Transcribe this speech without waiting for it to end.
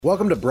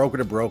Welcome to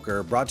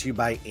Broker, brought to you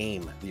by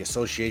AIM, the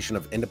Association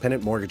of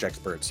Independent Mortgage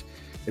Experts.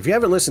 If you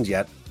haven't listened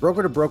yet,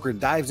 Broker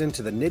dives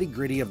into the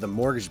nitty-gritty of the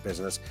mortgage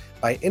business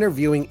by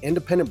interviewing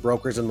independent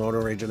brokers and loan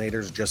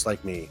originators just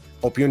like me.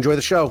 Hope you enjoy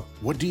the show.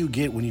 What do you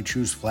get when you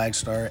choose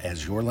Flagstar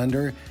as your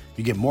lender?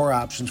 You get more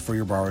options for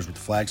your borrowers with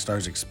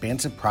Flagstar's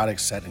expansive product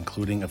set,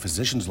 including a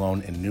physician's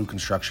loan and new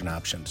construction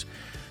options.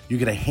 You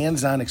get a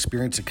hands-on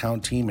experienced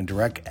account team and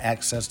direct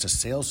access to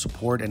sales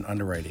support and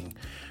underwriting.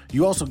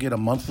 You also get a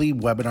monthly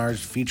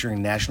webinars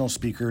featuring national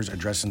speakers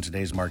addressing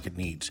today's market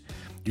needs.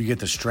 You get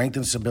the strength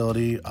and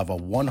stability of a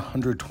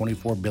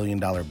 $124 billion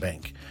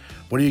bank.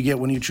 What do you get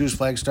when you choose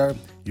Flagstar?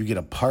 You get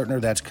a partner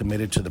that's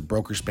committed to the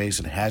broker space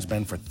and has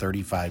been for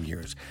 35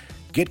 years.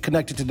 Get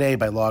connected today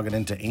by logging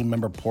into AIM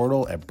member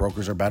portal at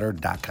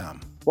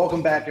brokersarebetter.com.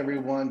 Welcome back,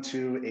 everyone,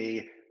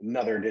 to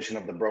another edition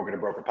of the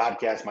Broker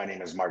podcast. My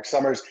name is Mark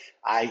Summers.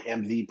 I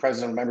am the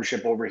president of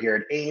membership over here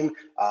at AIM.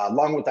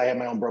 Along with I have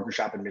my own broker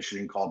shop in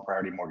Michigan called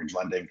Priority Mortgage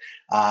Lending.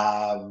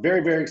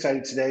 Very, very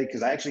excited today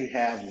because I actually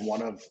have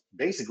one of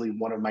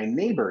my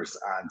neighbors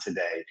on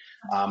today.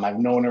 I've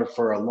known her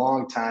for a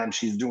long time.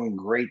 She's doing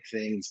great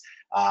things.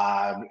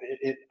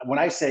 When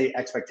I say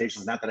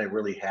expectations, not that I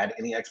really had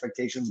any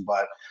expectations,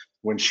 but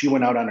when she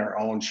went out on her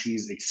own,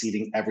 she's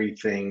exceeding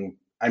everything.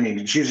 I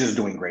mean, she's just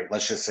doing great.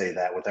 Let's just say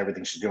that with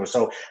everything she's doing.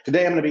 So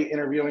today I'm going to be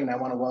interviewing, and I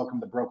want to welcome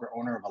the broker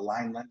owner of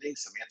Align Lending,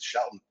 Samantha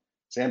Shelton.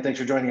 Sam, thanks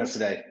for joining us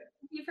today.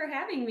 Thank you for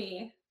having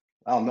me.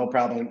 Oh, no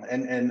problem.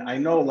 And I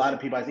know a lot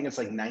of people, I think it's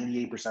like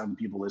 98% of the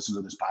people listen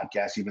to this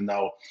podcast, even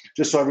though,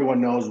 just so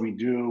everyone knows, we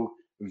do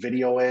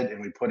video it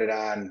and we put it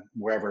on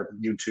wherever,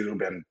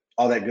 YouTube and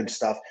all that good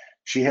stuff.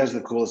 She has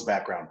the coolest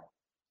background.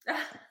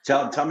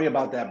 Tell me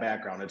about that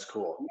background. It's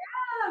cool.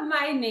 Yeah,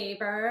 my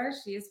neighbor,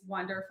 she's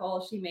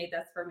wonderful. She made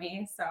this for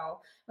me. So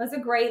it was a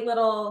great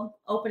little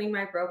opening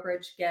my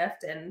brokerage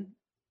gift, and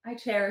I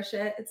cherish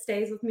it. It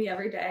stays with me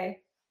every day.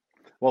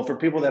 Well, for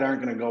people that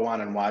aren't going to go on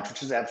and watch,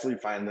 which is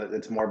absolutely fine,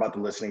 it's more about the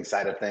listening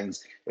side of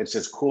things. It's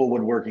this cool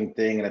woodworking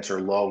thing, and it's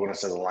her logo, and it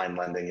says Align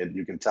Lending.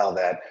 You can tell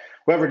that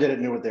whoever did it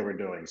knew what they were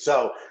doing.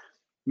 So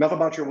enough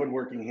about your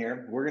woodworking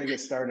here. We're going to get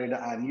started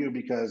on you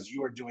because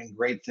you are doing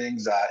great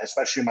things,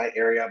 especially in my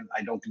area.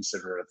 I don't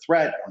consider it a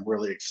threat. I'm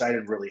really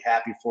excited, really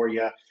happy for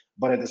you.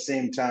 But at the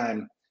same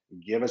time,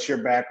 give us your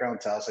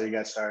background. Tell us how you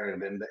got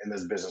started in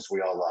this business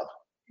we all love.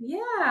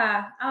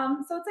 Yeah.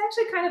 So it's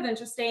actually kind of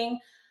interesting.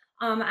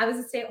 I was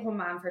a stay-at-home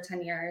mom for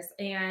 10 years,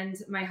 and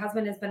my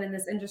husband has been in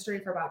this industry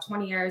for about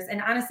 20 years.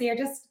 And honestly, I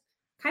just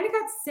kind of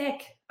got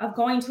sick of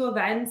going to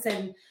events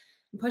and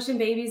pushing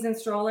babies in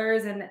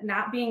strollers and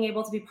not being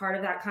able to be part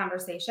of that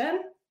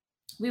conversation.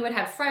 We would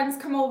have friends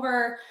come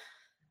over.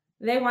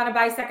 They want to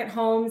buy second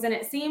homes. And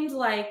it seemed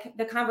like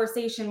the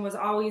conversation was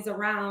always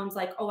around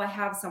like, oh, I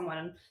have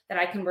someone that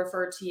I can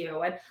refer to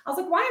you. And I was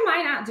like, why am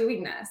I not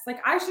doing this?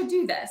 Like, I should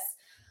do this.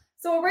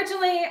 So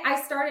originally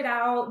I started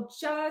out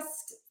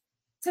just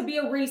to be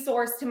a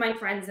resource to my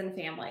friends and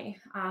family.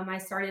 I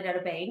started at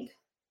a bank.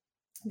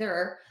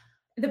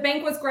 The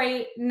bank was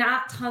great,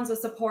 not tons of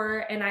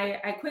support. And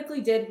I quickly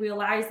did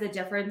realize the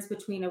difference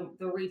between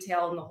the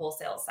retail and the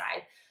wholesale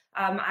side.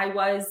 I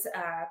was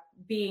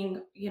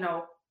being,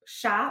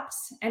 shopped,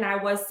 and I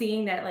was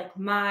seeing that like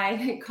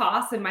my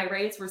costs and my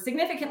rates were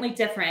significantly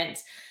different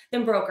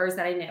than brokers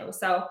that I knew.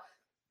 So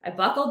I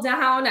buckled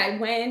down.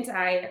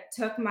 I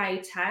took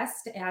my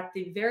test at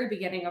the very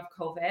beginning of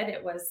COVID.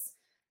 It was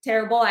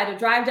terrible. I had to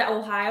drive to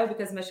Ohio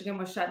because Michigan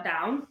was shut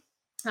down.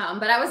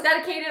 But I was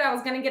dedicated. I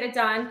was going to get it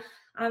done.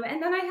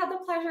 And then I had the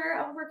pleasure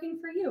of working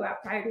for you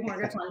at Priority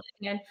Mortgage Lending.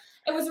 And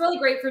it was really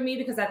great for me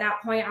because at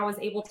that point I was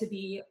able to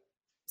be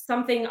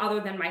something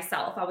other than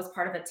myself. I was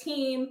part of a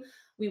team.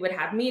 We would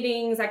have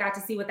meetings. I got to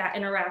see what that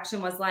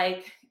interaction was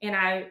like. And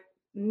I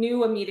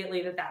knew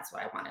immediately that that's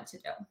what I wanted to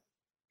do.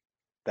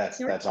 That's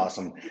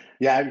awesome.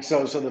 Yeah.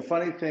 So the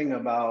funny thing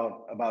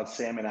about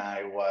Sam and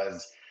I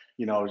was,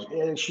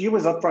 and she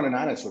was upfront and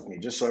honest with me,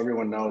 just so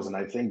everyone knows. And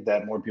I think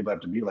that more people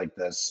have to be like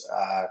this.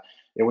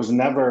 It was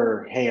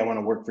never, hey, I want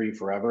to work for you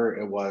forever.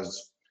 It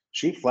was,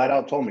 she flat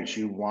out told me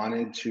she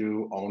wanted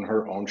to own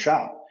her own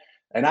shop.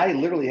 And I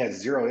literally had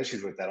zero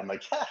issues with that. I'm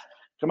like,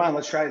 come on,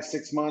 let's try it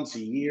 6 months, a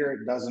year.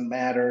 It doesn't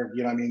matter.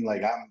 You know what I mean?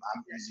 Like I'm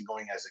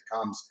easygoing as it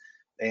comes.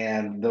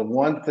 And the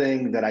one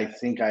thing that I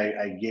think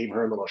I gave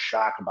her a little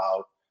shock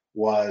about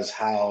was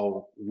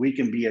how we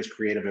can be as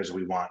creative as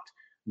we want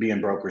being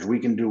brokers. We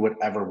can do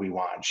whatever we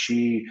want.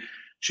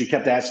 She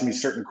kept asking me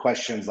certain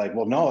questions like,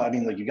 well, no, I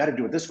mean, like, you got to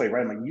do it this way,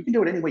 right? I'm like, you can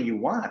do it any way you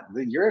want.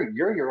 You're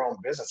your own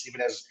business,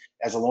 even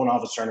as a loan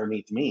officer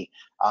underneath me.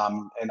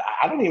 And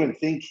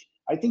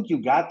I think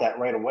you got that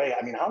right away.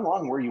 I mean, how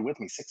long were you with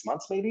me? 6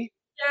 months, maybe?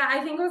 Yeah,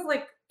 I think it was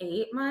like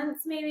 8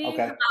 months maybe.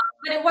 Okay.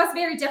 But it was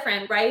very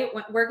different, right?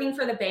 When working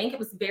for the bank, it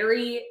was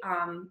very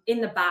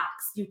in the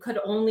box. You could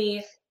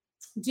only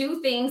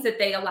do things that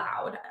they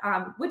allowed,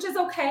 which is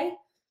okay.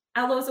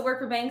 LOs that work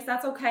for banks,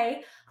 that's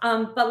okay.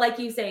 But like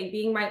you say,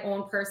 being my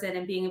own person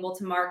and being able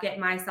to market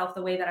myself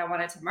the way that I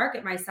wanted to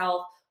market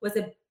myself was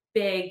a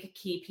big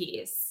key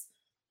piece.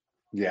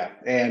 Yeah,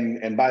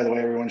 and by the way,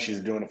 everyone,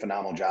 she's doing a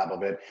phenomenal job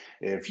of it.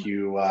 If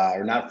you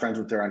are not friends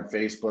with her on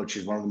Facebook,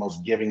 she's one of the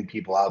most giving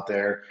people out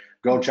there.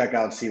 Go check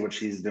out, see what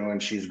she's doing.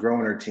 She's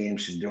growing her team.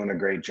 She's doing a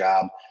great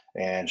job,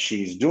 and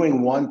she's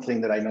doing one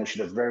thing that I know she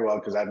does very well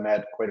because I've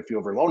met quite a few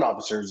of her loan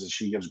officers. Is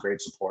she gives great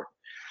support.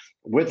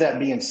 With that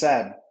being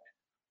said,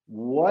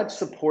 what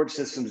support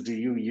systems do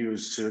you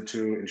use to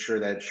ensure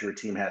that your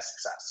team has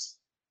success?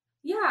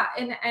 Yeah,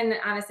 and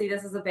honestly,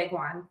 this is a big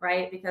one,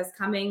 right? Because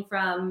coming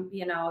from,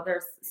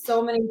 there's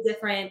so many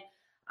different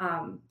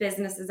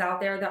businesses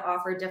out there that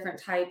offer different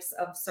types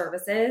of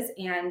services.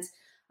 And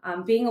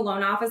being a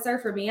loan officer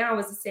for me, I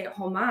was a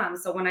stay-at-home mom.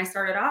 So when I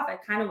started off, I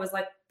kind of was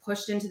like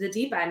pushed into the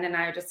deep end, and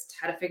I just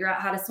had to figure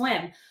out how to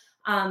swim.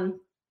 Um,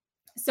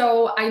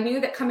 so I knew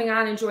that coming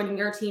on and joining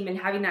your team and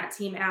having that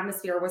team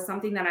atmosphere was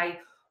something that I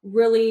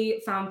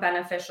really found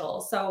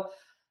beneficial. So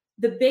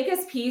the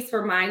biggest piece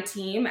for my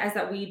team is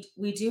that we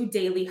do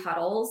daily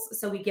huddles.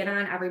 So we get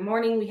on every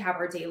morning, we have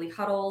our daily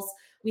huddles.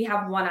 We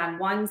have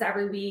one-on-ones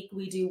every week.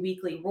 We do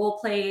weekly role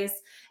plays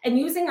and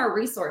using our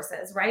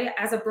resources, right?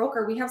 As a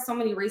broker, we have so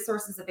many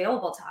resources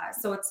available to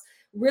us. So it's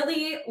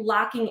really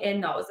locking in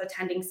those,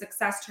 attending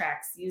success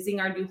tracks, using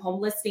our new home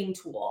listing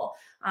tool,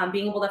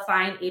 being able to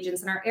find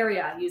agents in our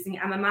area, using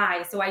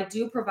MMI. So I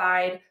do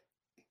provide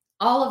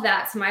all of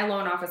that to my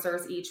loan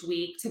officers each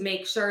week to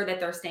make sure that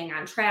they're staying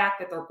on track,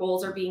 that their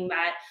goals are being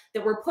met,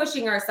 that we're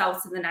pushing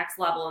ourselves to the next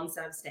level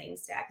instead of staying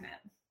stagnant.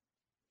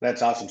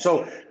 That's awesome.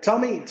 So tell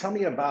me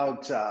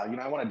about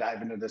I want to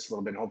dive into this a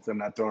little bit. Hopefully, I'm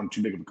not throwing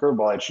too big of a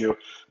curveball at you.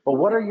 But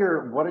what are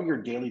your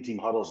daily team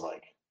huddles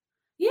like?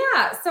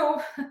 Yeah,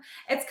 so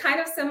it's kind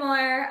of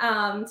similar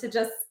to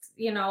just,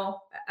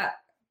 uh,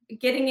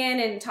 getting in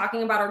and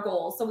talking about our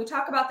goals. So we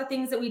talk about the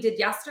things that we did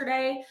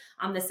yesterday,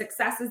 the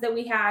successes that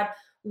we had.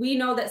 We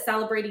know that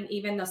celebrating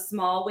even the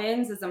small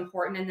wins is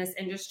important in this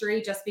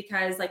industry just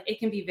because like it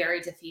can be very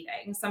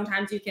defeating.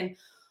 Sometimes you can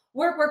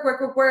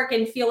work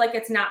and feel like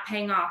it's not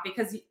paying off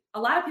because a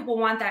lot of people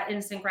want that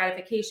instant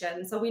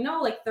gratification. So we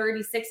know like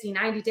 30, 60,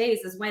 90 days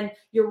is when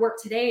your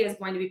work today is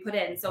going to be put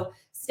in. So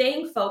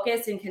staying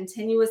focused and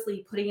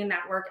continuously putting in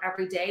that work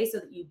every day so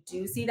that you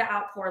do see the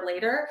outpour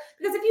later.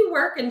 Because if you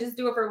work and just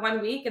do it for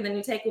 1 week and then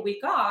you take a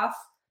week off,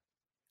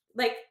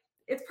 like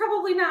it's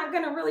probably not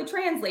going to really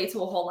translate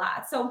to a whole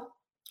lot. So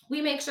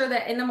we make sure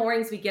that in the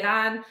mornings we get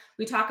on,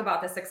 we talk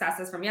about the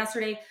successes from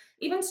yesterday,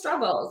 even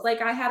struggles.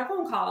 Like I had a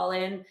phone call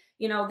and,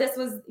 this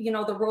was,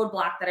 the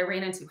roadblock that I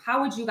ran into.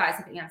 How would you guys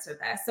have answered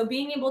this? So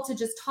being able to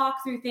just talk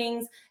through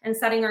things and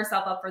setting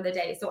ourselves up for the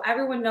day. So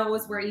everyone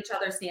knows where each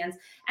other stands.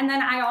 And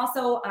then I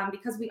also,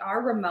 because we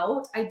are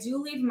remote, I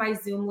do leave my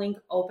Zoom link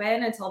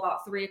open until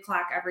about 3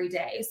 o'clock every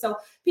day. So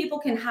people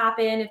can hop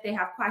in if they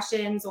have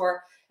questions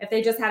or if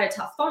they just had a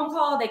tough phone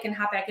call, they can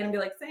hop back in and be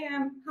like,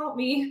 Sam, help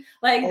me.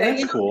 Like Oh, that,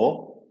 that's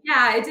cool.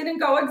 yeah, it didn't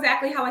go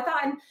exactly how I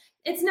thought. And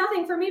it's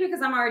nothing for me because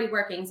I'm already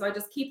working. So I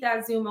just keep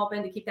that Zoom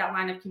open to keep that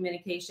line of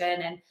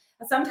communication. And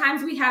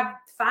sometimes we have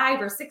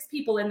 5 or 6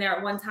 people in there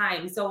at one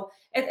time. So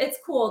it's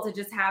cool to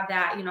just have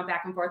that,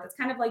 back and forth. It's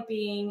kind of like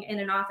being in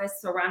an office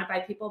surrounded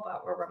by people,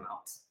 but we're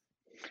remote.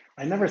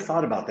 I never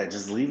thought about that.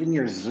 Just leaving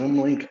your Zoom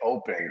link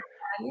open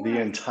the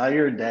Yeah.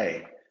 entire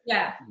day.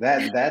 Yeah.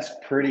 That's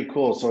pretty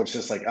cool. So it's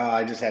just like, oh,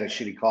 I just had a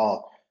shitty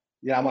call.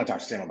 Yeah, I want to talk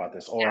to Sam about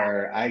this. Yeah.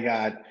 Or I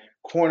got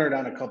cornered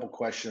on a couple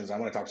questions. I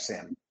want to talk to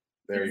Sam.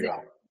 There you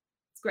Exactly. go.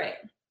 It's great.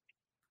 We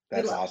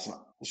That's love awesome.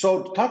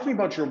 So talk to me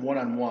about your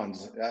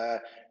one-on-ones.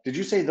 Did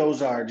you say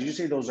those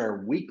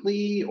are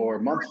weekly or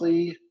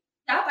monthly?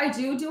 Yep, I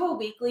do a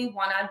weekly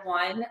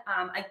one-on-one.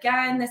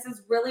 Again, this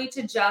is really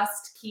to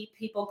just keep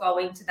people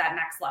going to that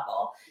next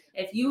level.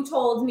 If you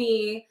told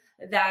me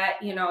that,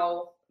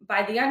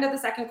 by the end of the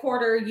second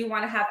quarter, you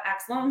want to have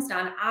X loans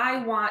done,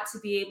 I want to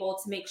be able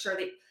to make sure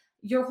that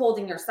you're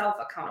holding yourself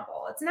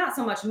accountable. It's not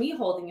so much me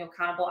holding you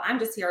accountable. I'm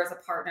just here as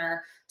a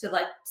partner to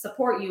like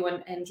support you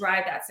and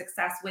drive that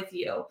success with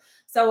you.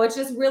 So it's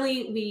just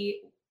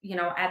really,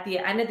 at the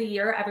end of the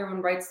year,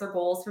 everyone writes their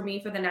goals for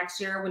me for the next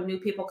year. When new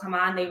people come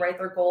on, they write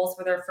their goals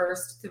for their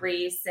first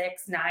 3,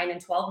 6, 9, and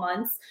 12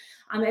 months.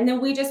 And then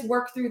we just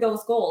work through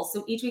those goals.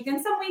 So each week,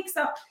 and some weeks,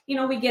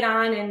 we get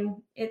on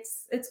and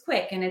it's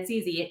quick and it's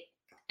easy.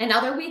 And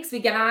other weeks we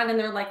get on and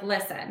they're like,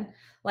 listen,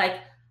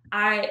 like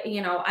I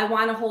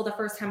want to hold a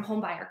first time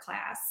home buyer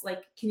class.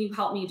 Like, can you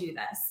help me do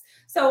this?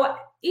 So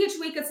each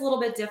week it's a little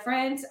bit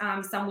different.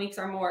 Some weeks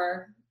are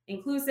more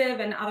inclusive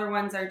and other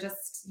ones are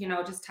just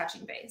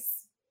touching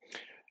base.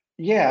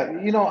 Yeah,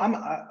 I'm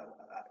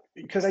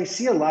because I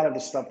see a lot of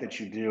the stuff that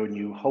you do, and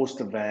you host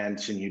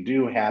events, and you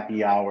do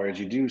happy hours,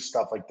 you do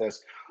stuff like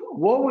this.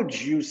 What would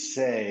you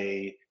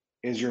say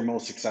is your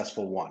most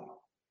successful one?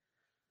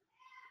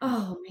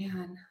 Oh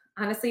man,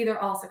 honestly, they're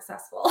all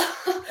successful.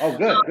 Oh,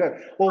 good,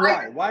 good. Well,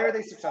 why? Why are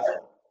they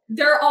successful?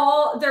 They're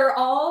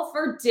all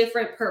for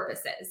different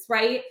purposes,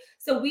 right?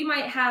 So we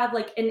might have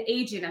like an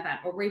agent event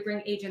where we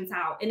bring agents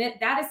out, and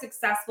that is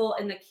successful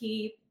in the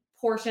key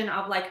portion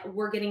of like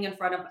we're getting in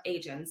front of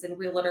agents and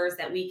realtors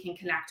that we can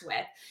connect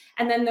with.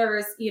 And then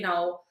there's,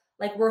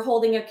 Like we're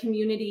holding a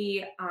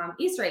community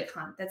Easter egg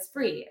hunt that's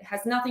free. It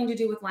has nothing to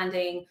do with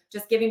lending,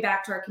 just giving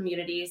back to our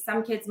community.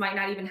 Some kids might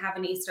not even have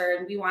an Easter,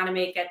 and we want to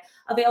make it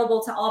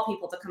available to all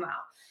people to come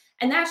out.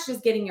 And that's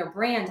just getting your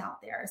brand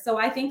out there. So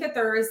I think that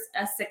there is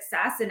a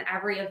success in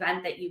every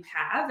event that you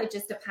have. It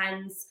just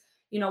depends,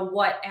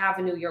 what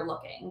avenue you're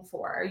looking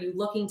for. Are you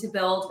looking to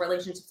build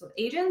relationships with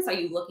agents? Are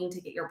you looking to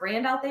get your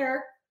brand out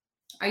there?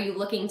 Are you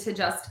looking to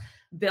just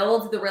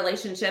build the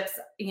relationships,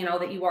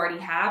 that you already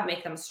have,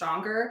 make them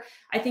stronger?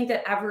 I think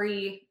that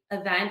every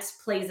event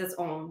plays its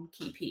own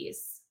key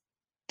piece.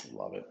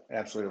 Love it.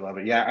 Absolutely love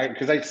it. Yeah,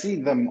 because I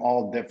see them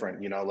all different,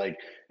 like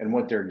and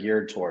what they're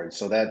geared towards.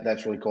 So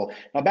that's really cool.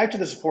 Now back to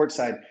the support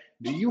side.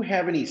 Do you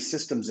have any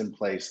systems in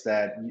place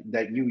that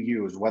you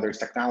use, whether it's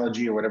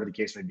technology or whatever the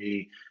case may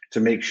be, to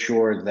make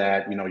sure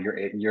that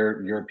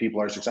your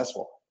people are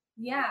successful?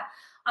 Yeah,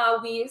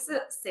 we use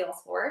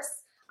Salesforce.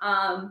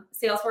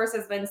 Salesforce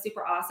has been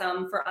super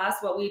awesome for us.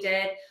 What we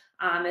did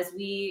is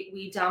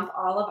we dump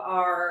all of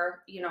our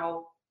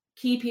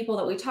key people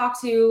that we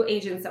talk to,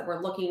 agents that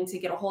we're looking to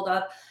get a hold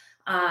of,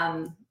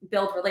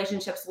 build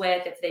relationships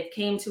with. If they've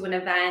came to an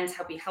event,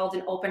 have we held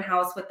an open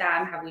house with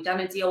them? Have we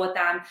done a deal with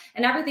them?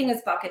 And everything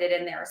is bucketed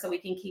in there so we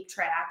can keep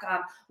track.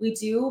 We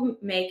do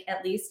make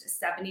at least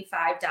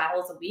 75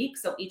 dials a week.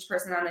 So each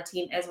person on the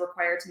team is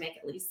required to make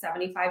at least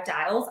 75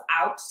 dials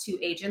out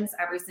to agents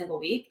every single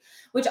week,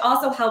 which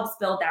also helps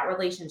build that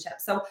relationship.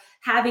 So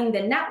having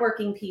the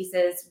networking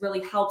pieces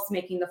really helps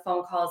making the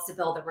phone calls to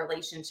build the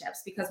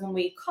relationships, because when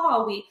we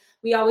call,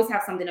 we always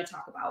have something to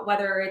talk about,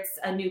 whether it's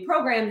a new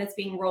program that's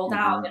being rolled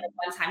out Hmm. in a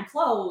one-time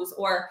close,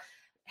 or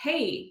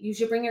hey, you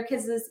should bring your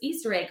kids to this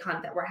Easter egg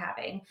hunt that we're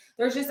having.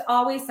 There's just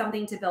always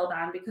something to build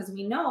on, because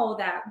we know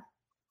that,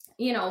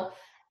 you know,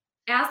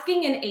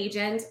 asking an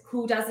agent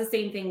who does the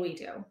same thing we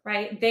do,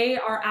 right? They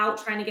are out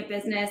trying to get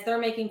business, they're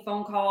making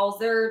phone calls,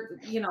 they're,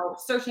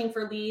 searching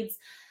for leads.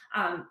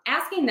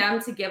 Asking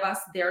them to give us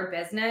their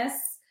business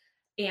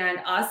and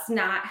us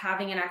not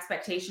having an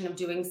expectation of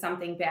doing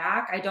something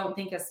back, I don't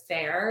think is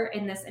fair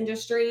in this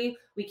industry.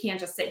 We can't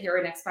just sit here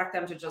and expect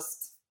them to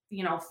just,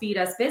 feed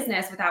us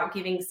business without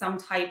giving some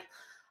type,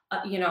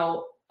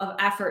 of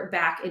effort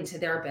back into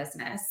their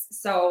business.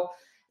 So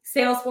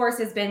Salesforce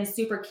has been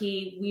super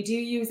key. We do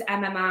use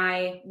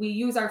MMI. We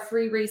use our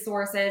free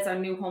resources, our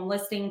new home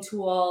listing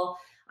tool.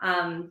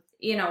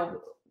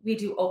 We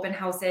do open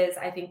houses.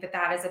 I think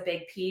that is a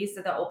big piece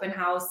of the open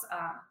house.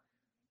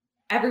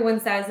 Everyone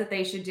says that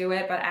they should do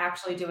it, but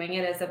actually doing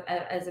it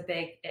is a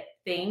big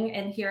thing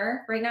in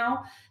here right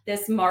now.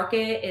 This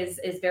market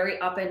is very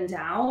up and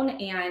down,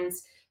 and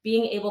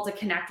being able to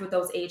connect with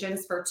those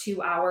agents for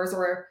 2 hours,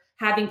 or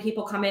having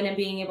people come in and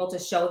being able to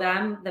show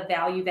them the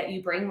value that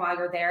you bring while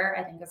you're there,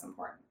 I think is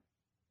important.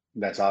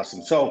 That's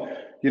awesome. So,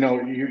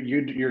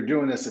 you're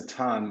doing this a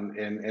ton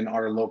in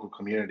our local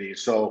community.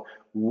 So,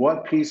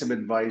 what piece of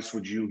advice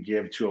would you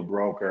give to a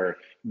broker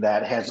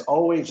that has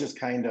always just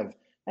kind of,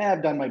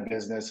 I've done my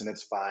business and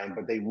it's fine,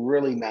 but they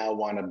really now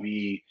want to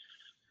be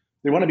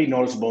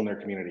noticeable in their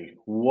community.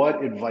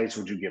 What advice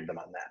would you give them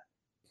on that?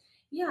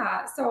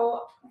 Yeah,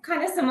 so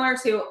kind of similar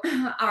to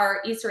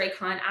our Easter egg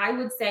hunt, I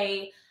would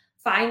say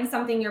find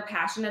something you're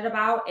passionate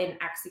about and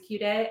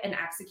execute it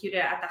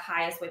at the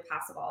highest way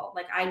possible.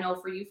 Like I know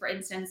for you, for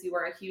instance, you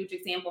were a huge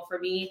example for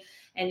me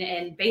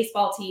and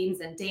baseball teams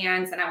and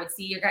dance. And I would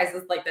see your guys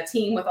as like the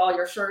team with all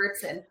your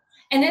shirts, and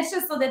it's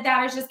just so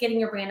that is just getting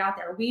your brand out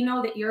there. We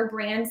know that your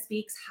brand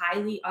speaks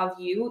highly of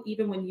you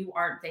even when you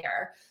aren't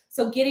there.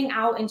 So getting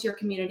out into your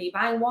community,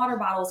 buying water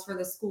bottles for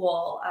the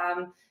school,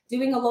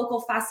 doing a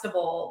local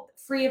festival,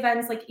 free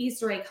events like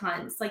Easter egg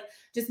hunts, like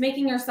just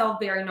making yourself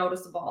very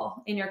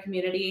noticeable in your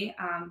community,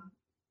 I,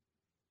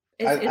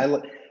 is I,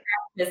 li-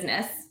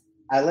 business.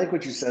 I like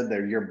what you said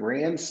there.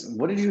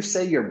 What did you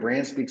say? Your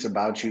brand speaks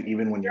about you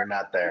even when you're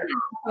not there.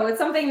 So it's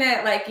something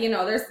that, like,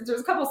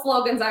 there's a couple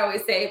slogans I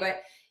always say,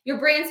 but your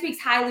brand speaks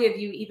highly of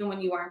you even when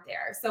you aren't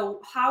there.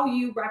 So how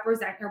you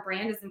represent your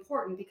brand is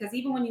important, because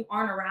even when you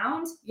aren't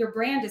around, your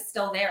brand is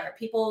still there.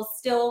 People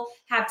still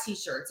have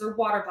t-shirts or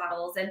water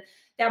bottles, and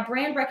that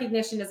brand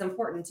recognition is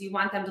important. Do you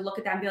want them to look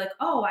at that and be like,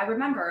 oh, I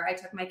remember I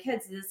took my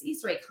kids to this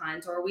Easter egg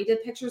hunt, or we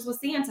did pictures with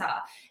Santa,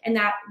 and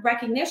that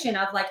recognition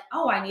of like,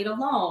 oh, I need a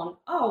loan.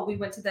 Oh, we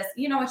went to this,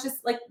 it's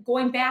just like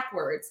going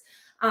backwards.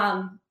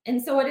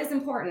 And so it is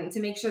important to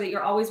make sure that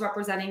you're always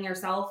representing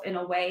yourself in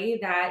a way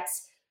that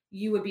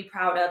you would be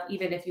proud of,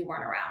 even if you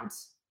weren't around.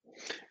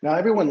 Now,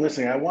 everyone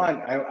listening, I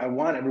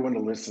want everyone to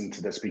listen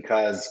to this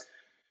because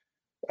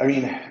I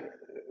mean,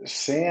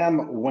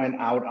 Sam went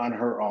out on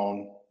her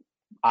own,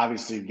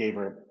 obviously gave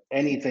her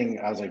anything.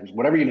 I was like,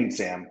 whatever you need,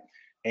 Sam.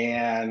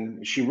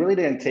 And she really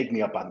didn't take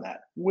me up on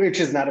that, which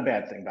is not a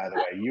bad thing, by the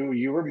way.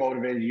 You were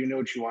motivated, you knew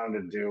what you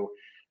wanted to do.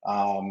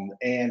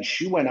 And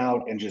she went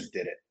out and just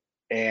did it.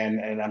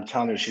 And I'm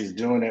telling you, she's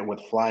doing it with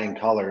flying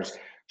colors.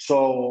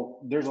 So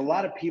there's a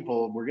lot of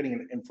people, we're getting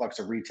an influx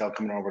of retail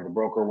coming over to the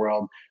broker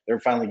world. They're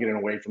finally getting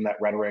away from that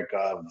rhetoric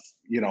of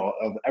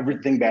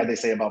everything bad they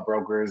say about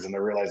brokers, and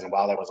they're realizing,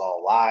 wow, that was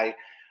all a lie.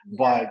 Yeah.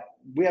 But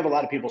we have a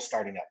lot of people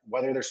starting up,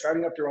 whether they're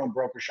starting up their own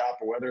broker shop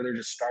or whether they're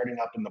just starting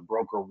up in the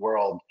broker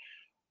world.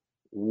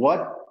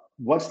 What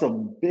what's the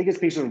biggest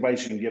piece of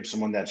advice you can give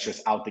someone that's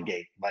just out the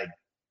gate? Like,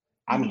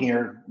 I'm Mhm.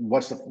 here.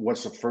 What's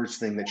the first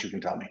thing that you can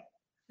tell me?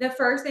 The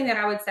first thing that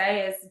I would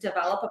say is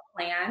develop a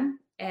plan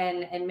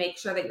and make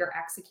sure that you're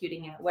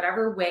executing it.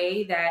 Whatever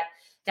way that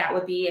that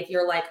would be if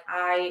you're like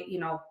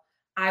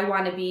I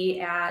want to be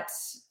at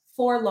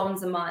 4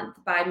 loans a month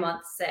by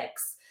month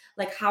 6.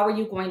 Like how are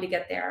you going to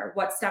get there?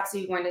 What steps are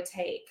you going to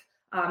take?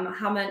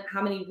 How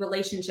many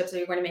relationships are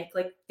you going to make?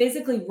 Like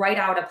physically write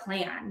out a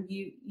plan.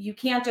 You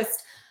can't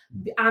just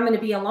I'm going to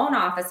be a loan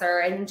officer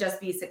and just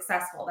be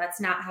successful.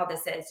 That's not how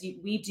this is.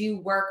 We do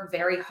work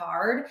very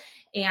hard.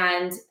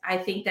 And I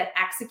think that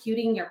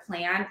executing your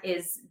plan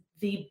is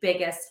the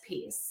biggest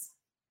piece.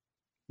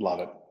 Love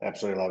it.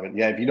 Absolutely love it.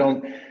 Yeah, if you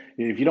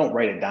don't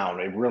write it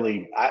down, it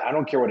really I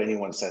don't care what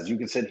anyone says. You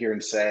can sit here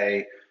and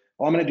say,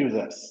 "Oh, I'm going to do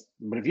this."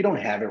 But if you don't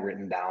have it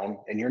written down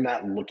and you're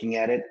not looking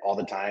at it all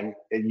the time,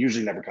 it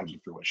usually never comes to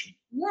fruition.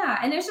 Yeah,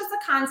 and it's just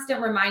a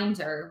constant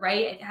reminder,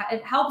 right?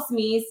 It helps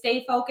me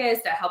stay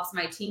focused. It helps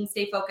my team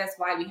stay focused.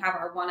 Why we have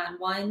our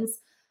one-on-ones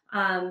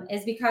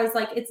is because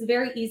like it's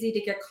very easy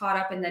to get caught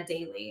up in the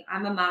daily.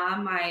 I'm a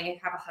mom. I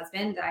have a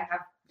husband. I have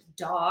a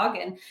dog,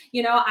 and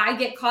I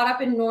get caught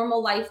up in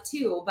normal life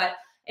too. But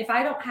if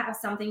I don't have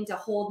something to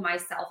hold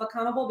myself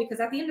accountable,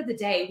 because at the end of the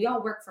day, we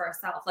all work for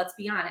ourselves. Let's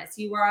be honest.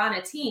 You are on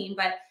a team,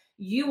 but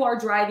you are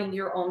driving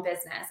your own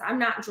business. I'm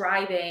not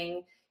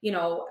driving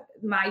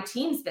my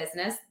team's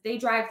business. They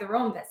drive their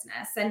own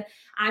business, and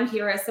I'm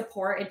here as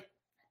support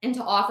and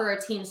to offer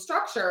a team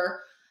structure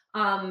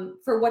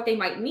for what they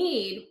might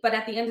need. But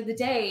at the end of the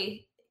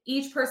day,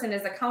 each person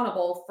is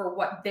accountable for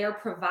what they're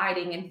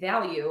providing and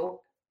value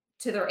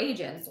to their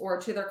agents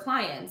or to their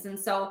clients. And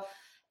so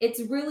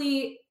it's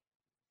really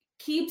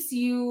keeps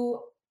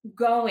you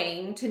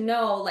going to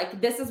know like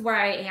this is where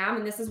I am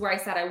and this is where I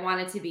said I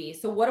wanted to be.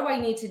 So what do I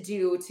need to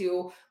do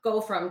to go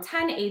from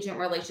 10 agent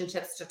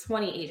relationships to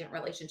 20 agent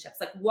relationships?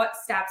 Like what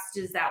steps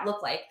does that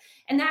look like?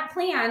 And that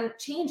plan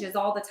changes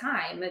all the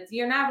time.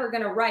 You're never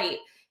going to write,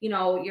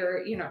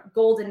 your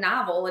golden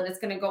novel and it's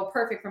going to go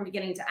perfect from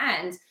beginning to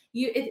end.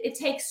 It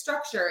takes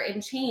structure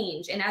and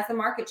change, and as the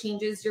market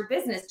changes, your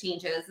business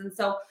changes. And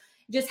so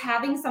just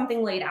having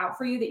something laid out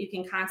for you that you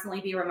can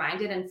constantly be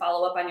reminded and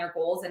follow up on your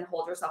goals and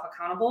hold yourself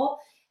accountable,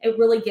 it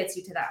really gets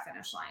you to that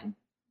finish line.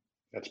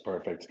 That's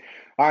perfect.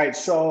 All right,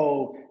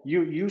 so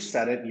you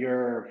said it.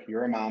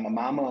 You're a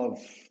mom of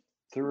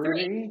Three,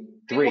 three,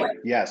 three boys. three.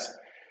 Yes,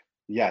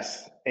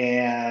 yes.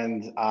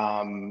 And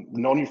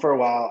known you for a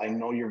while. I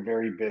know you're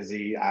very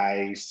busy.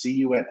 I see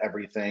you at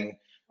everything,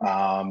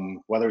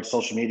 whether it's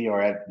social media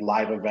or at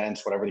live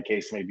events, whatever the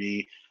case may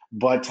be.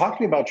 But talk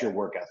to me about your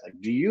work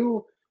ethic. Do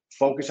you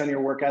focus on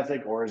your work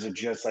ethic, or is it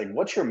just like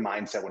what's your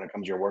mindset when it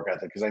comes to your work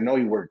ethic? Because I know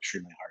you work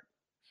extremely hard.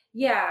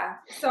 Yeah.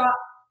 So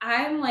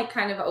I'm like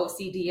kind of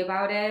OCD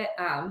about it.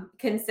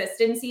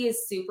 Consistency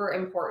is super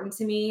important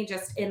to me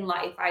just in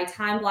life. I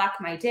time block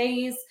my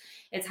days.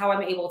 It's how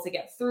I'm able to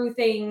get through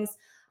things.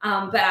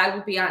 But I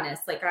will be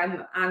honest, like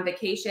I'm on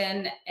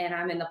vacation and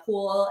I'm in the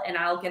pool and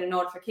I'll get a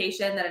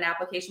notification that an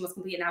application was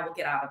complete and I will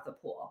get out of the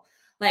pool.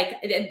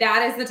 Like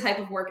that is the type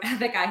of work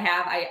ethic I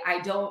have. I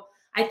don't,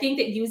 I think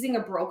that using a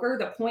broker,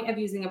 the point of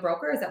using a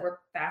broker is that we're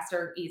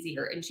faster,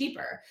 easier, and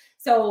cheaper.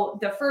 So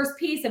the first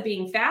piece of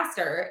being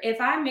faster, if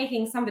I'm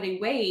making somebody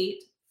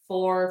wait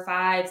 4,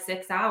 5,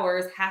 6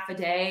 hours, half a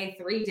day,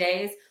 3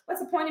 days, what's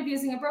the point of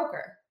using a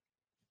broker?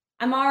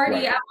 I'm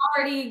already Right. I'm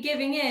already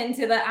giving in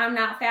to the I'm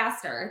not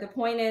faster. The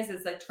point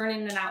is like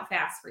turning it out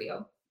fast for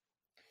you.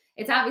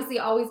 It's obviously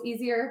always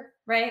easier,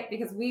 right?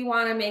 Because we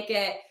want to make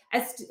it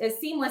as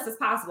seamless as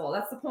possible.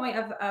 That's the point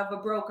of a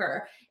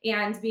broker,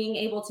 and being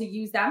able to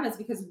use them is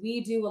because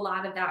we do a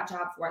lot of that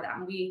job for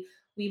them. We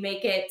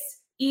make it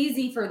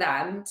easy for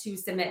them to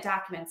submit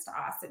documents to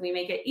us, and we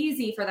make it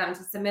easy for them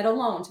to submit a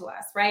loan to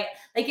us, right?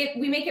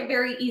 We make it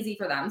very easy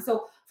for them.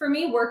 So for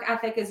me, work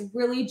ethic is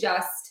really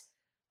just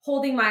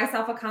holding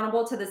myself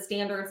accountable to the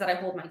standards that I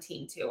hold my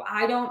team to.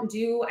 I don't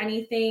do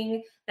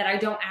anything that I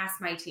don't ask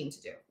my team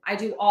to do. I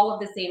do all of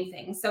the same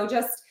things. So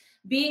just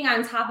being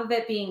on top of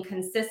it, being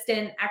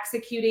consistent,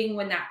 executing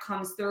when that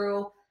comes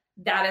through,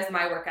 that is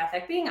my work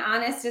ethic. Being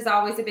honest is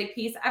always a big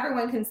piece.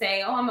 Everyone can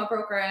say, oh, I'm a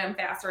broker and I'm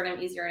faster and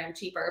I'm easier and I'm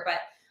cheaper. But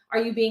are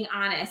you being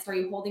honest? Are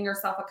you holding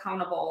yourself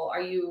accountable?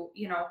 Are you,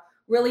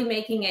 really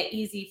making it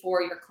easy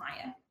for your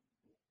client?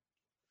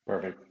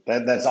 Perfect.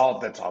 That's all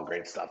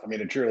great stuff. I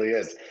mean, it truly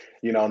is.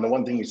 And the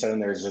one thing you said in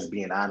there is just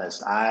being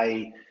honest.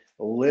 I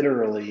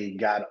literally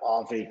got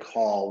off a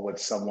call with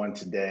someone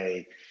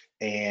today,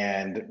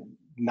 and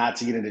not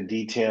to get into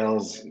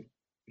details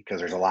because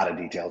there's a lot of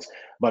details,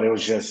 but it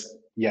was just,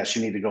 yes,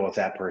 you need to go with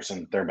that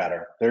person. They're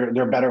better.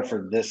 They're better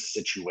for this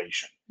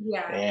situation.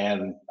 Yeah.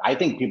 And I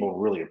think people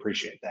really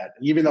appreciate that.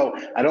 Even though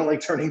I don't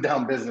like turning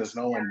down business,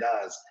 no Yeah. one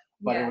does.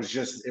 But it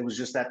Yeah. was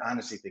just that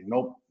honesty thing.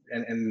 Nope.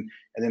 And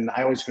then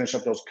I always finish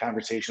up those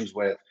conversations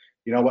with,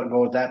 you know what,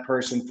 go with that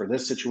person for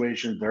this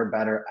situation. They're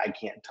better. I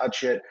can't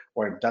touch it,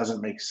 or it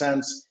doesn't make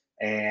sense.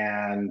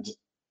 And,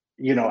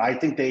 I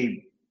think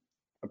they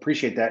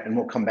appreciate that and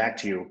will come back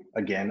to you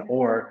again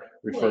or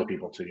refer Totally.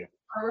 people to you.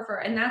 Or refer.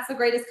 And that's the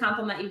greatest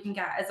compliment you can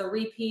get as a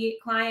repeat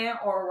client,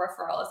 or a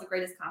referral is the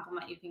greatest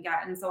compliment you can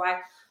get. And so I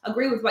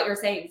agree with what you're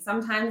saying.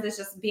 Sometimes it's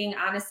just being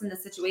honest in the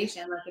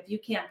situation. Like if you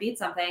can't beat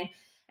something,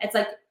 it's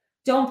like,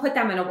 don't put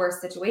them in a worse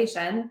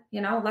situation,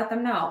 let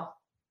them know.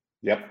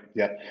 Yep,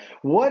 yep.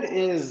 What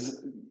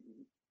is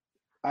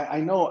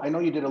I know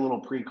you did a little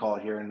pre-call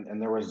here,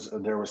 and there was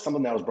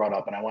something that was brought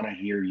up, and I want to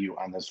hear you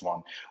on this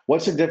one.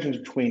 What's the difference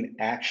between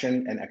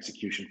action and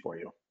execution for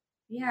you?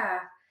 Yeah.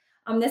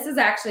 This is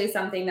actually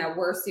something that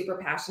we're super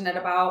passionate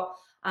about,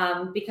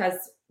 because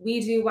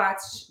we do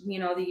watch,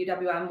 the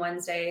UWM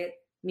Wednesday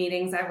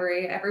meetings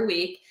every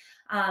week.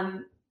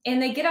 And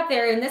they get up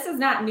there, and this is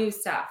not new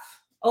stuff.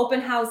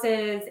 Open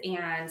houses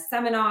and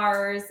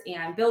seminars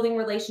and building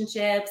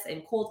relationships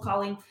and cold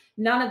calling.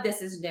 None of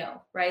this is new,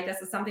 right?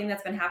 This is something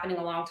that's been happening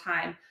a long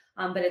time,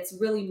 but it's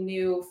really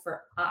new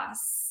for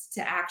us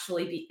to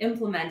actually be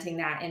implementing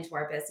that into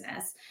our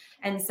business.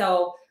 And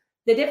so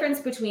the difference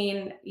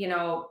between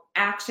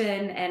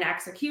action and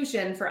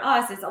execution for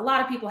us is a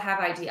lot of people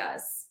have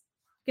ideas.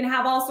 You can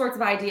have all sorts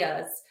of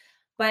ideas,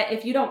 but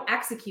if you don't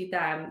execute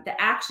them, the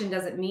action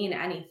doesn't mean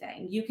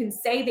anything. You can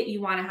say that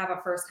you want to have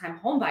a first time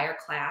homebuyer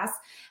class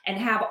and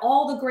have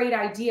all the great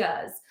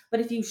ideas, but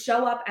if you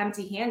show up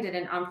empty handed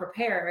and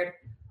unprepared,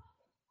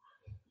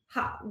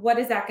 what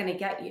is that going to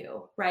get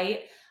you,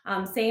 right?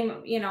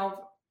 Same,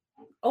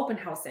 open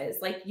houses.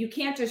 Like you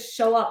can't just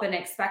show up and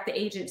expect the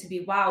agent to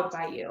be wowed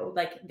by you.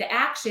 Like the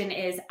action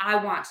is, I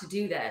want to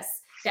do this.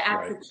 The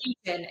Right.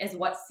 execution is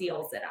what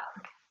seals it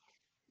up.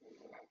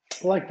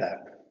 I like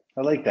that.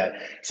 I like that.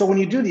 So when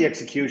you do the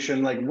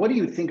execution, like what do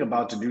you think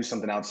about to do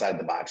something outside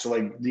the box? So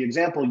like the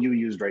example you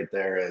used right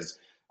there is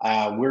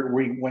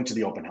we went to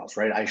the open house,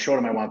 right? I showed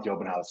him I want the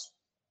open house.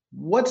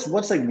 What's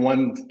like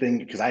one thing,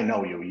 because I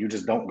know you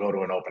just don't go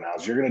to an open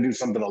house. You're gonna do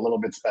something a little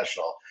bit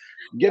special.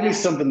 Give me Yeah.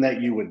 something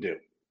that you would do.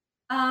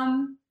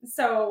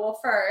 Well,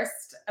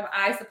 first,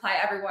 I supply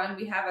everyone.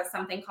 We have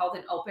something called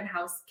an open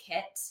house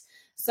kit.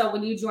 So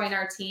when you join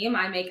our team,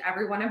 I make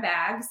everyone a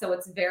bag. So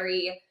it's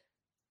very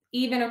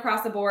even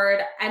across the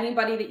board.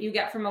 Anybody that you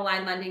get from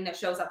Align Lending that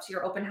shows up to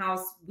your open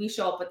house, we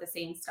show up with the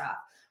same stuff.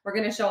 We're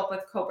going to show up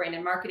with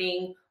co-branded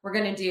marketing. We're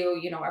going to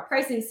do, our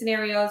pricing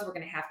scenarios. We're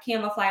going to have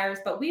Canva flyers,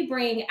 but we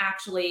bring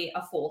actually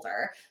a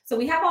folder. So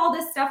we have all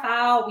this stuff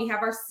out. We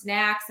have our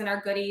snacks and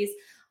our goodies.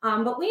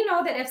 But we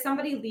know that if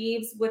somebody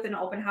leaves with an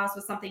open house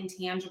with something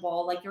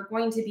tangible, like you're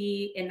going to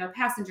be in their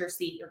passenger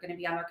seat, you're going to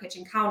be on their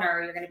kitchen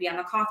counter, you're going to be on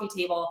the coffee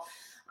table.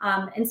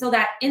 And so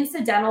that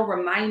incidental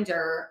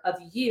reminder of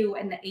you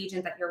and the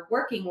agent that you're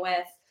working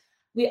with,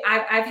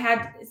 I've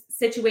had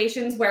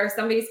situations where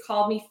somebody's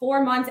called me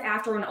 4 months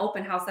after an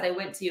open house that I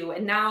went to,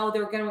 and now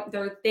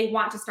they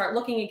want to start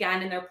looking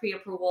again, and their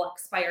pre-approval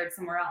expired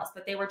somewhere else,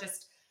 but they were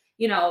just,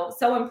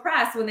 so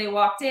impressed when they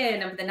walked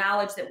in of the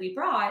knowledge that we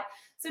brought.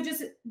 So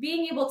just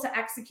being able to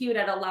execute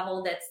at a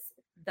level that's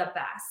the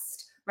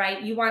best,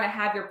 right? You want to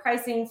have your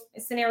pricing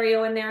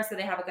scenario in there so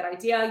they have a good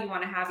idea. You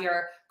want to have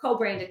your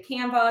co-branded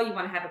Canva. You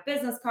want to have a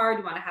business card.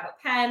 You want to have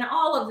a pen,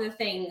 all of the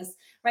things,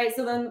 right?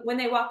 So then when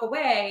they walk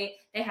away,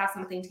 they have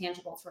something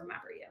tangible to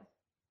remember you.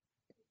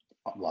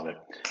 I love it.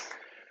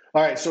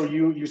 All right, so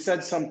you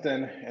said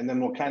something, and then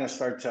we'll kind of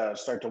start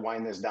to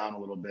wind this down a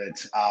little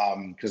bit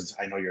because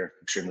I know you're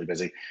extremely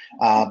busy.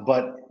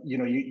 But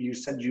you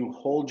said you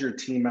hold your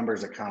team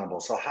members accountable.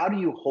 So how do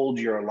you hold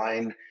your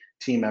aligned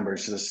team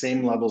members to the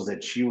same levels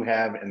that you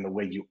have, and the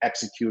way you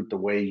execute, the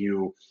way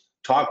you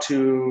talk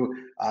to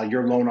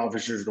your loan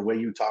officers, the way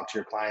you talk to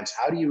your clients?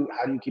 How do you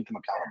keep them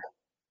accountable?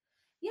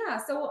 Yeah,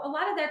 so a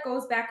lot of that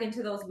goes back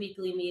into those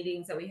weekly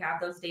meetings that we have,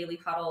 those daily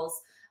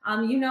huddles.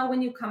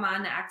 When you come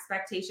on, the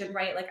expectation,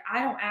 right? Like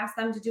I don't ask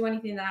them to do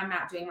anything that I'm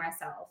not doing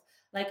myself.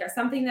 Like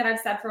something that I've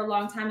said for a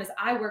long time is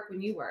I work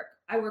when you work.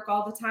 I work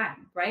all the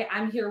time, right?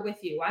 I'm here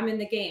with you. I'm in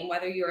the game,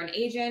 whether you're an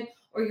agent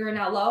or you're an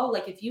LO.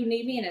 Like if you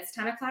need me and it's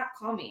 10 o'clock,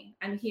 call me.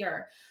 I'm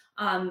here.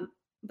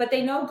 But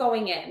they know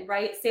going in,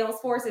 right?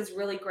 Salesforce is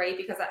really great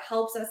because it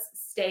helps us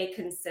stay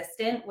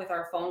consistent with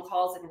our phone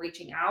calls and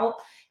reaching out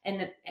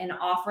and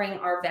offering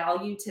our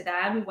value to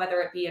them,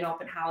 whether it be an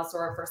open house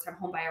or a first time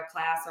home buyer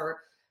class or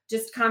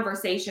just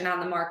conversation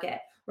on the market,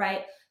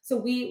 right? So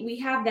we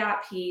have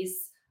that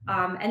piece.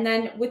 And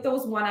then with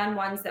those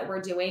one-on-ones that we're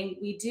doing,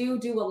 we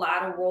do a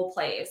lot of role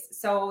plays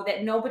so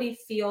that nobody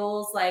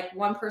feels like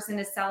one person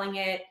is selling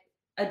it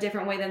a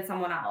different way than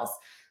someone else.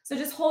 So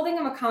just holding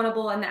them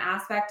accountable in the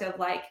aspect of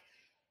like,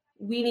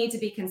 we need to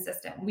be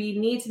consistent. We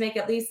need to make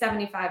at least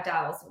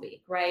 $75 a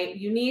week, right?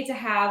 You need to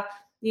have,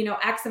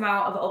 X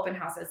amount of open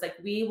houses. Like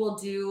we will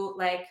do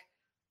like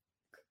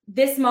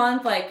this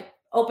month, like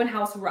open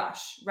house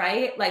rush,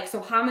 right? Like,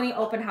 so how many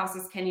open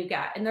houses can you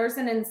get? And there's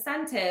an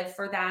incentive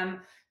for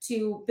them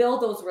to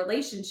build those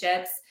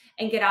relationships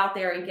and get out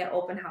there and get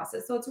open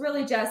houses. So it's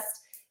really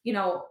just,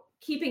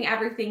 keeping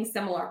everything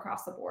similar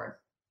across the board.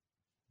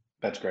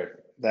 That's great.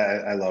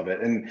 That I love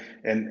it,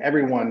 and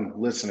everyone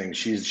listening,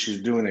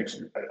 she's doing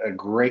a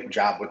great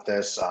job with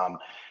this.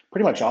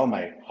 pretty much all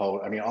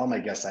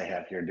my guests I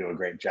have here do a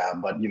great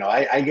job, but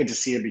I get to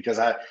see it because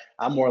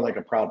I'm more like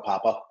a proud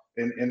papa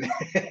in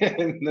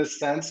in the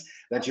sense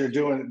that you're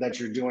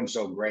doing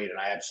so great, and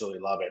I absolutely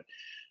love it.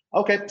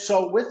 Okay,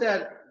 so with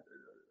that,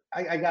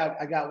 I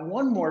got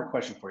one more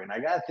question for you, and I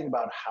got to think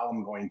about how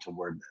I'm going to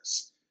word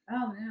this.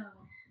 Oh no.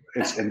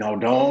 It's no,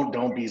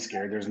 don't be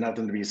scared. There's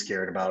nothing to be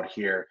scared about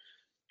here.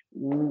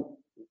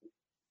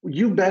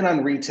 You've been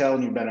on retail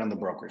and you've been on the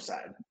broker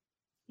side.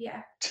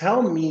 Yeah.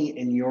 Tell me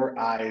in your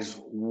eyes,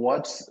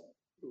 what's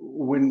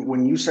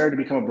when you started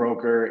to become a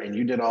broker and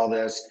you did all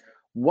this,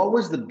 what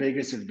was the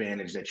biggest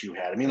advantage that you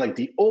had? I mean, like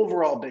the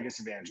overall biggest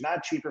advantage,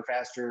 not cheaper,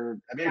 faster.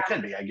 I mean, it Yeah.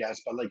 could be, I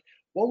guess, but like,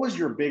 what was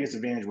your biggest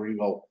advantage where you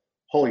go,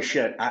 holy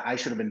shit, I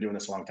should have been doing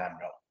this a long time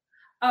ago?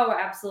 Oh,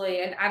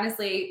 absolutely. And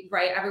honestly,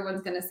 right,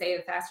 everyone's going to say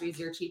the faster,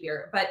 easier,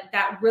 cheaper, but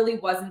that really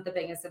wasn't the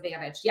biggest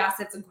advantage.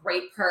 Yes, it's a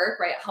great perk,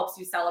 right? It helps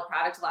you sell a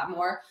product a lot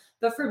more.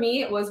 But for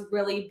me, it was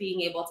really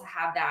being able to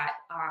have that,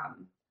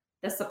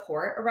 the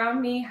support around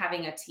me,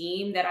 having a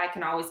team that I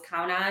can always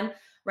count on,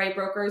 right?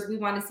 Brokers, we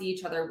want to see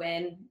each other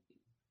win.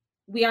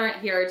 We aren't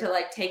here to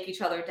like take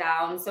each other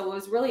down. So it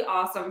was really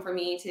awesome for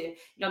me to,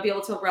 be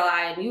able to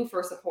rely on you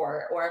for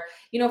support, or,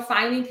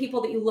 finding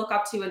people that you look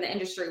up to in the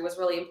industry was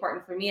really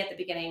important for me at the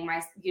beginning.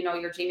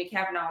 Your Jamie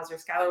Kavanaugh's, your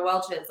Skylar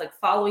Welch's, like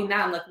following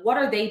them, like what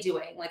are they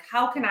doing? Like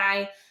how can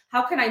I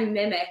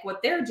mimic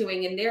what they're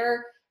doing in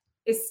their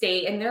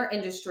estate in their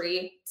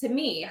industry to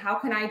me? How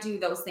can I do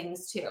those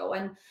things too?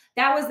 And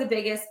that was the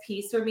biggest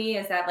piece for me,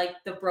 is that like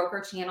the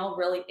broker channel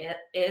really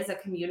is a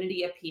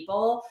community of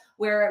people,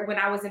 where when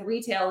I was in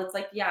retail, it's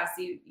like, yes,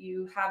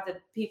 you have the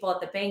people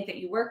at the bank that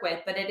you work with,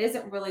 but it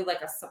isn't really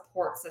like a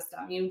support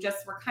system. You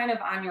just were kind of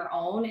on your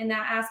own in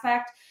that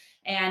aspect.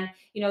 And,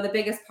 the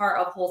biggest part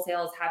of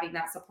wholesale is having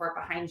that support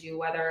behind you,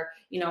 whether,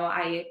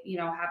 I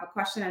have a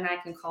question and I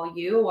can call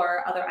you,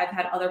 or I've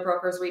had other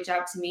brokers reach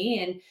out to me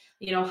and,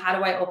 how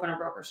do I open a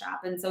broker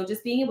shop? And so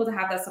just being able to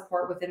have that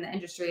support within the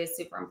industry is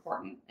super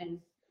important.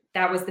 And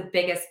that was the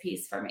biggest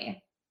piece for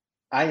me.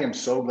 I am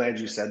so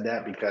glad you said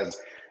that because,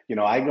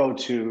 I go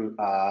to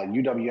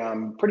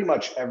UWM pretty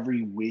much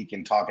every week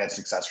and talk at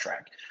Success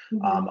Track.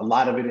 Mhm. A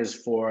lot of it is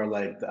for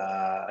like,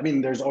 I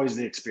mean, there's always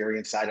the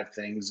experience side of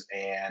things,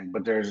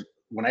 but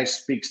when I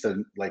speak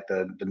to like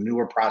the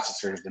newer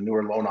processors, the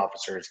newer loan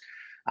officers,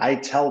 I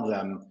tell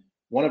them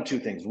one of two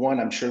things. One,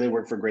 I'm sure they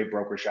work for great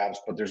broker shops,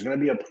 but there's going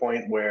to be a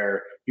point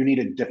where you need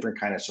a different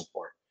kind of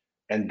support,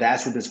 and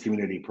that's what this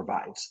community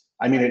provides.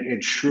 I mean,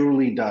 it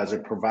truly does.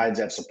 It provides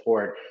that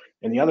support.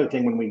 And the other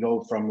thing, when we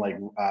go from like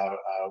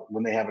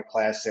when they have a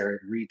class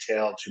there,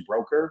 retail to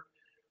broker,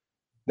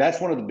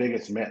 that's one of the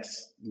biggest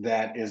myths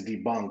that is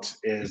debunked,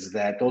 is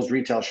that those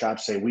retail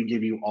shops say we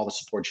give you all the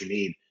support you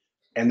need,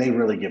 and they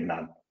really give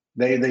none.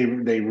 They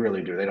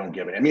really do. They don't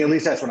give it. I mean, at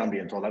least that's what I'm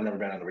being told. I've never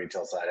been on the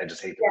retail side. I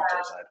just hate the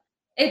retail side.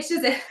 It's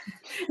just,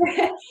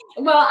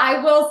 well, I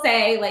will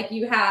say, like,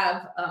 you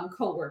have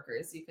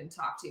coworkers you can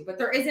talk to, but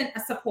there isn't a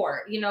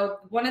support.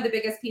 One of the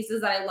biggest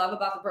pieces that I love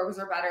about the Brokers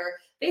Are Better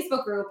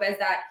Facebook group is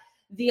that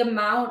the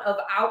amount of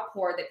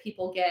outpour that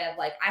people give.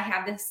 Like, I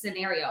have this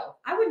scenario.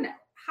 I would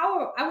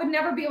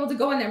never be able to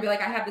go in there and be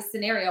like, I have this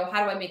scenario.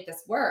 How do I make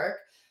this work?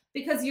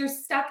 Because you're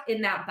stuck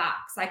in that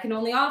box. I can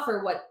only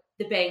offer what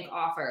the bank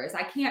offers.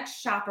 I can't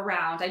shop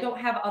around. I don't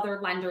have other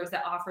lenders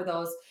that offer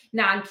those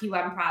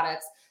non-QM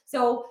products.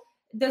 So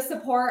the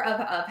support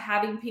of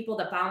having people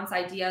to bounce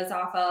ideas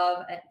off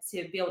of,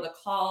 to be able to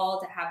call,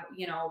 to have,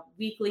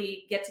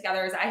 weekly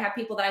get-togethers. I have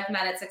people that I've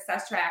met at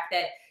Success Track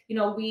that,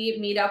 we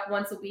meet up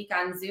once a week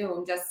on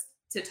Zoom just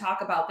to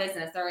talk about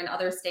business. They're in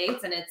other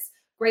states, and it's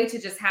great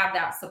to just have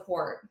that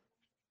support.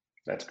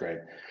 That's great.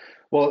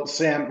 Well,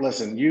 Sam,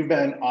 listen, you've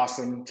been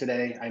awesome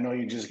today. I know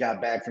you just got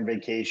back from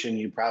vacation.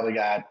 You probably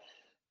got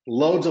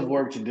loads of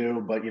work to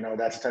do, but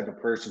that's the type of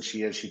person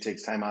she is. She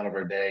takes time out of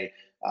her day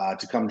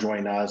to come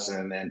join us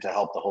and to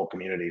help the whole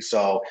community.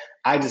 So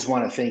I just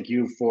want to thank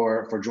you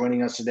for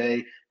joining us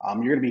today.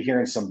 You're going to be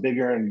hearing some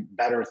bigger and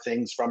better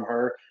things from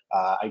her.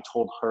 I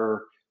told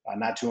her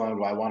not too long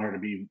ago I want her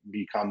to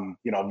become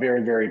a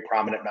very, very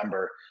prominent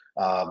member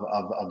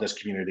of this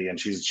community, and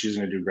she's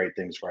going to do great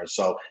things for us.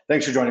 So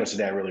thanks for joining us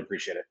today. I really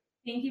appreciate it.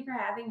 Thank you for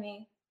having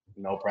me.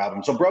 No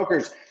problem. So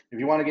brokers, if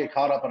you want to get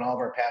caught up on all of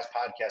our past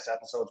podcast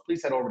episodes,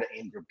 please head over to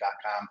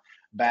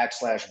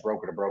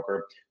aimgroup.com/broker to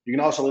broker. You can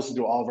also listen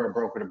to all of our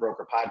broker to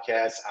broker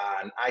podcasts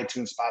on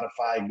iTunes,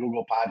 Spotify,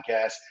 Google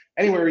Podcasts,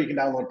 anywhere you can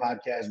download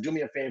podcasts. Do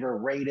me a favor,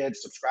 rate it,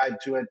 subscribe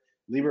to it,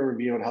 leave a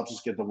review. It helps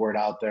us get the word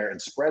out there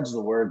and spreads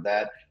the word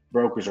that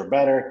brokers are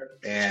better.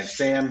 And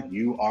Sam,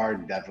 you are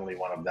definitely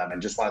one of them.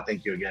 And just want to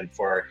thank you again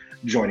for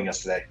joining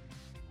us today.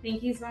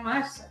 Thank you so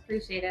much. I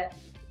appreciate it.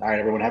 All right,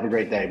 everyone, have a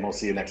great day. We'll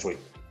see you next week.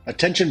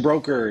 Attention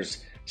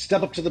brokers,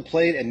 step up to the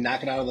plate and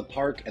knock it out of the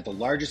park at the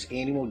largest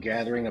annual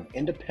gathering of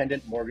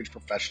independent mortgage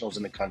professionals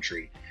in the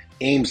country,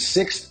 AIM's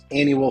 6th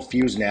annual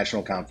Fuse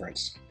National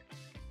Conference.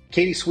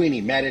 Katie Sweeney,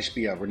 Matt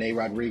Ishbia, Renee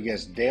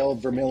Rodriguez, Dale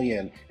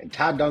Vermillion, and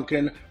Todd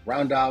Duncan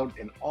round out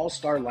an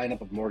all-star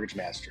lineup of mortgage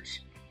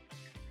masters.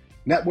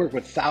 Network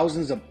with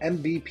thousands of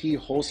MVP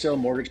wholesale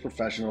mortgage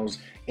professionals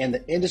and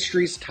the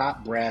industry's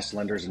top brass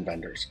lenders and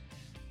vendors.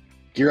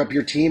 Gear up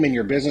your team and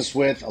your business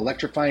with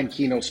electrifying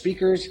keynote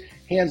speakers,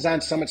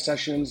 hands-on summit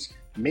sessions,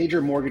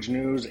 major mortgage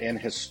news, and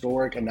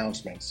historic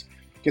announcements.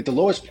 Get the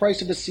lowest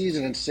price of the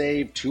season and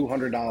save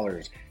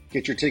 $200.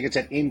 Get your tickets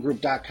at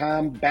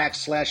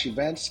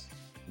aimgroup.com/events.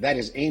 That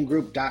is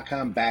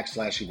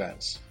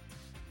aimgroup.com/events.